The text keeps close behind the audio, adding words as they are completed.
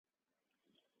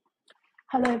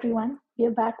Hello everyone, we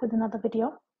are back with another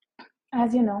video.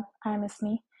 As you know, I am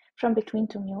Ismi from Between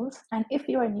Two Mules, and if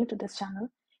you are new to this channel,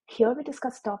 here we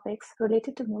discuss topics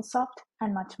related to MuleSoft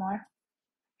and much more.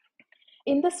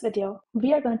 In this video,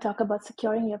 we are going to talk about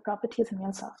securing your properties in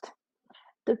MuleSoft.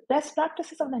 The best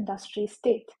practices of the industry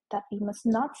state that we must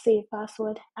not save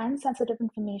password and sensitive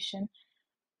information.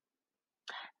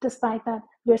 Despite that,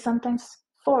 we are sometimes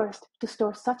forced to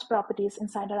store such properties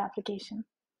inside our application.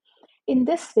 In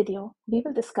this video, we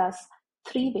will discuss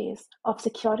 3 ways of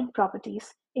securing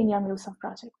properties in your MuleSoft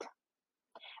project.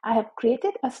 I have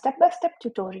created a step-by-step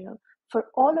tutorial for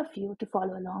all of you to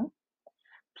follow along.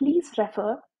 Please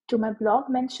refer to my blog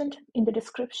mentioned in the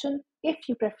description if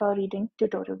you prefer reading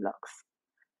tutorial blogs.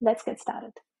 Let's get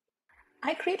started.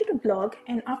 I created a blog,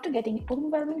 and after getting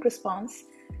overwhelming response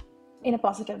in a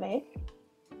positive way,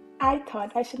 I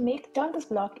thought I should turn this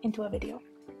blog into a video.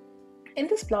 In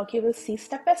this blog, you will see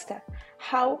step by step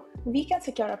how we can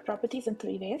secure our properties in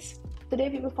 3 ways. Today,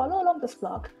 we will follow along this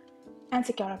blog and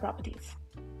secure our properties.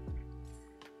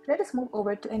 Let us move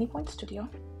over to Anypoint Studio.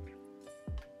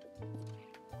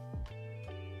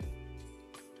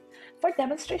 For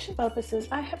demonstration purposes,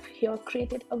 I have here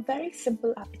created a very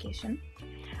simple application.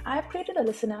 I have created a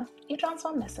listener, a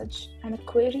transform message, and a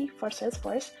query for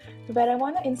Salesforce where I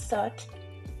want to insert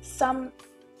some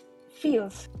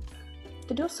fields.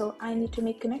 To do so, I need to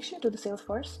make connection to the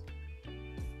Salesforce,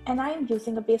 and I am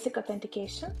using a basic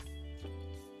authentication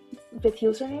with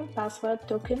username, password,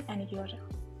 token, and a URL.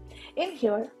 In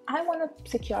here, I want to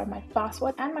secure my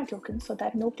password and my token so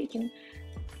that nobody can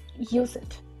use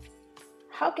it.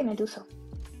 How can I do so?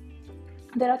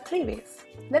 There are 3 ways.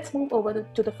 Let's move over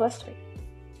to the first way.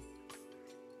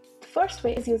 The first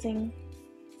way is using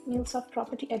MuleSoft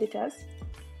property editors.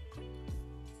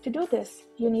 To do this,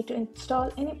 you need to install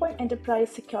Anypoint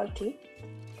Enterprise Security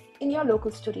in your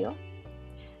local studio.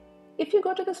 If you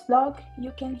go to this blog,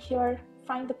 you can here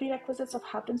find the prerequisites of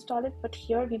how to install it, but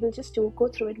here we will just go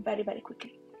through it very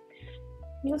quickly.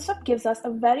 MuleSoft gives us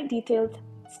a very detailed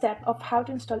step of how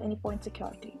to install Anypoint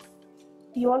Security.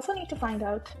 You also need to find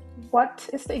out what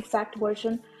is the exact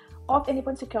version of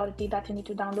Anypoint Security that you need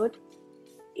to download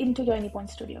into your Anypoint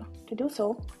Studio. To do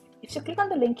so, if you click on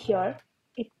the link here,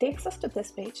 it takes us to this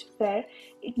page where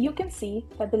you can see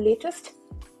that the latest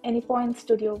Anypoint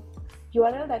Studio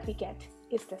URL that we get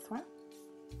is this one.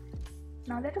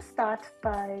 Now let us start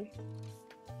by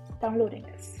downloading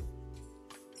this.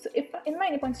 So if in my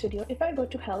Anypoint Studio, if I go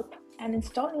to help and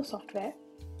install new software,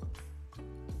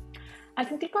 I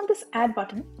can click on this add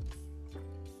button,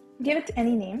 give it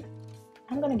any name.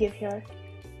 I'm going to give here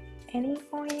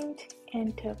Anypoint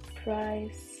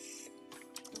Enterprise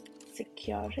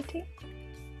Security,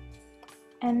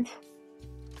 and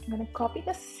I'm going to copy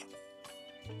this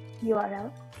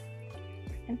URL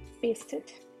and paste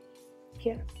it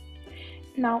here.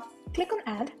 Now click on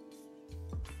add.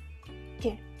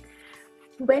 Okay.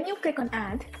 When you click on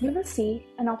add, you will see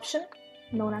an option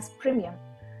known as premium.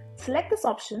 Select this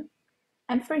option,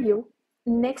 and for you,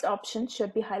 next option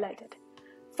should be highlighted.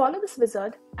 Follow this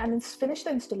wizard and finish the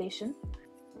installation.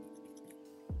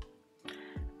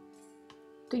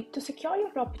 To secure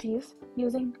your properties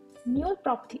using Mule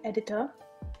Property Editor,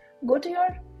 go to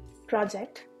your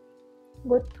project,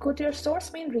 go to your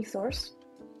source main resource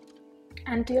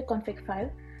and to your config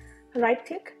file, right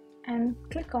click and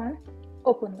click on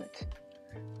open with.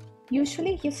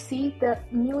 Usually you see the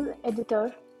Mule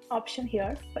editor option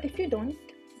here, but if you don't,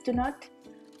 do not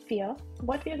fear.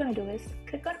 What we are going to do is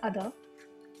click on other,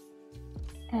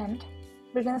 and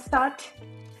we're going to start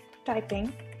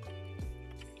typing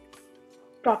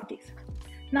properties.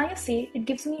 Now you see it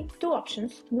gives me 2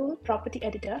 options, Mule Property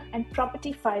Editor and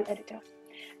Property File Editor.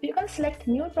 We're going to select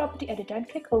Mule Property Editor and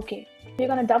click OK. We're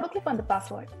going to double click on the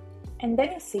password, and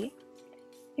then you see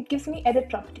it gives me edit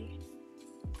property.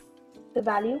 The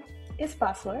value is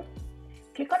password.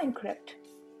 Click on encrypt.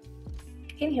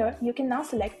 In here, you can now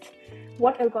select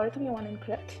what algorithm you want to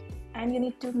encrypt, and you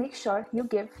need to make sure you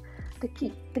give the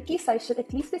key. The key size should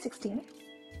at least be 16.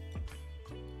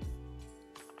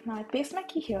 Now I paste my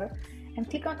key here and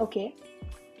click on OK.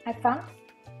 I found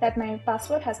that my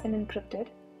password has been encrypted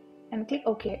and click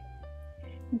OK.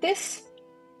 This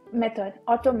method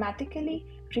automatically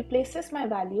replaces my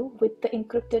value with the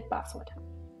encrypted password.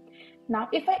 Now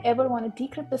if I ever want to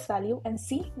decrypt this value and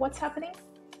see what's happening,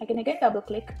 I can again double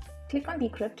click on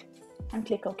decrypt and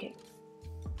click OK.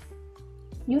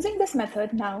 Using this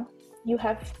method, now you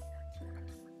have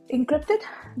encrypted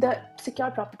the secure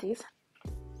properties.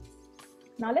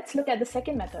 Now let's look at the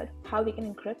second method, how we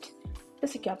can encrypt the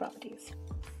secure properties.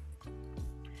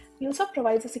 MuleSoft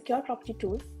provides a secure property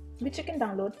tool which you can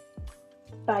download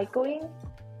by going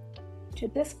to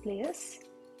this place.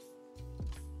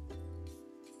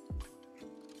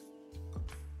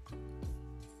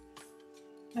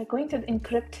 We're going to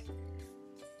encrypt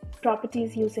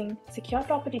properties using Secure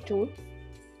Property tool.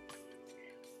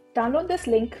 Download this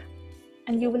link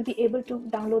and you will be able to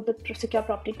download the Secure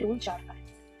Property tool jar file.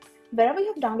 Wherever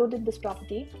you have downloaded this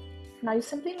property, now you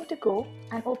simply need to go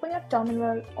and open your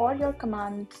terminal or your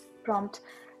command prompt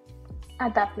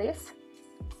at that place.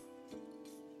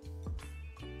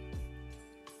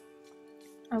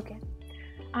 Okay,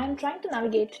 I'm trying to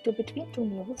navigate to between two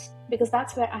mules because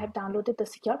that's where I have downloaded the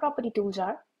Secure Property tool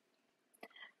jar.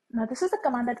 Now this is the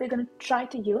command that we're going to try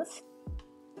to use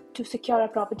to secure our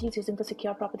properties using the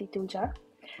Secure Property tool jar.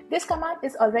 This command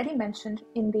is already mentioned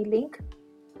in the link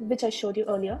which I showed you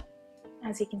earlier.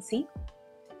 As you can see,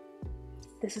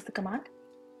 this is the command.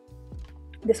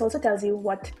 This also tells you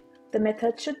what the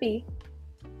method should be,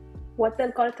 what the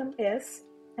algorithm is,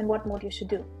 and what mode you should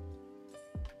do.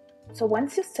 So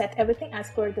once you set everything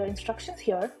as per the instructions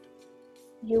here,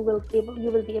 you will be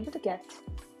able to get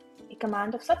a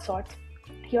command of such sort.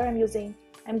 Here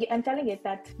I'm telling it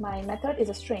that my method is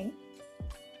a string.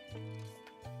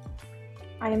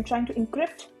 I am trying to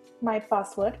encrypt my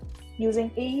password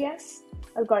using AES,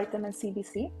 algorithm, and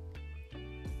CBC.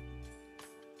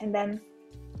 And then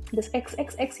this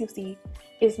XXX you see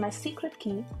is my secret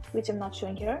key, which I'm not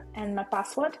showing here, and my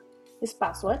password is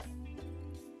password.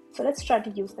 So let's try to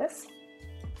use this.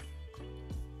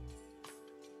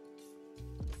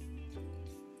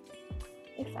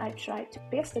 If I try to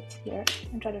paste it here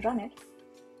and try to run it,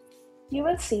 you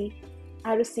will see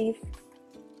I receive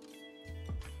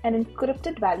an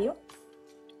encrypted value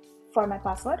for my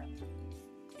password.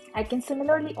 I can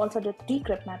similarly also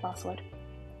decrypt my password.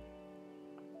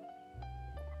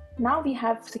 Now we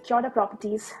have secured our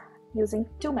properties using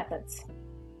two methods.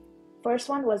 First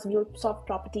one was MuleSoft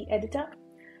property editor.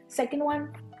 Second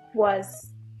one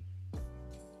was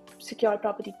Secure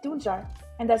Property tool jar.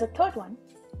 And there's a third one,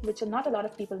 which not a lot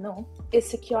of people know, is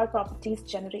Secure Properties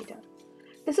generator.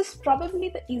 This is probably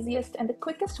the easiest and the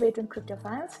quickest way to encrypt your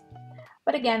files.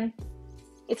 But again,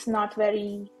 it's not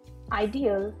very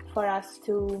ideal for us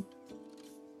to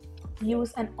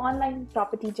use an online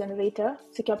property generator,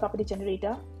 Secure Property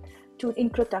generator, to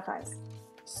encrypt our files.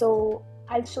 So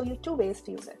I'll show you two ways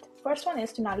to use it. First one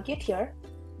is to navigate here.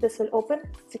 This will open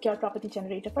Secure Property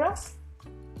generator for us.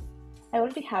 I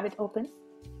already have it open.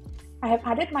 I have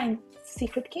added my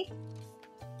secret key,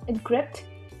 encrypt,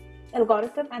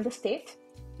 algorithm, and the state.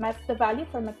 The value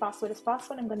for my password is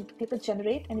password. I'm going to click the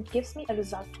generate and it gives me a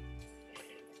result.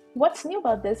 What's new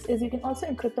about this is you can also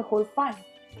encrypt the whole file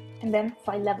and then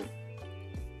file level.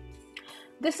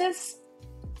 This is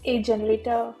a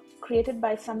generator created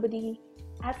by somebody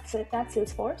at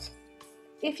Salesforce.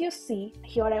 If you see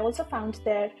here, I also found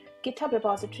their GitHub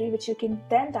repository, which you can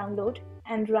then download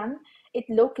and run it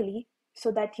locally so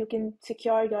that you can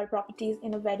secure your properties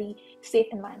in a very safe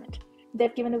environment.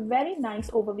 They've given a very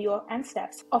nice overview and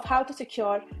steps of how to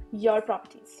secure your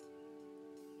properties.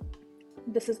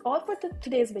 This is all for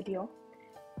today's video.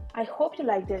 I hope you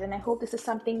liked it and I hope this is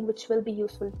something which will be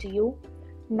useful to you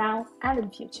now and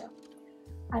in future.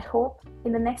 I hope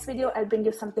in the next video I'll bring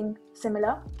you something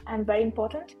similar and very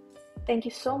important. Thank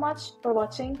you so much for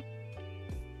watching.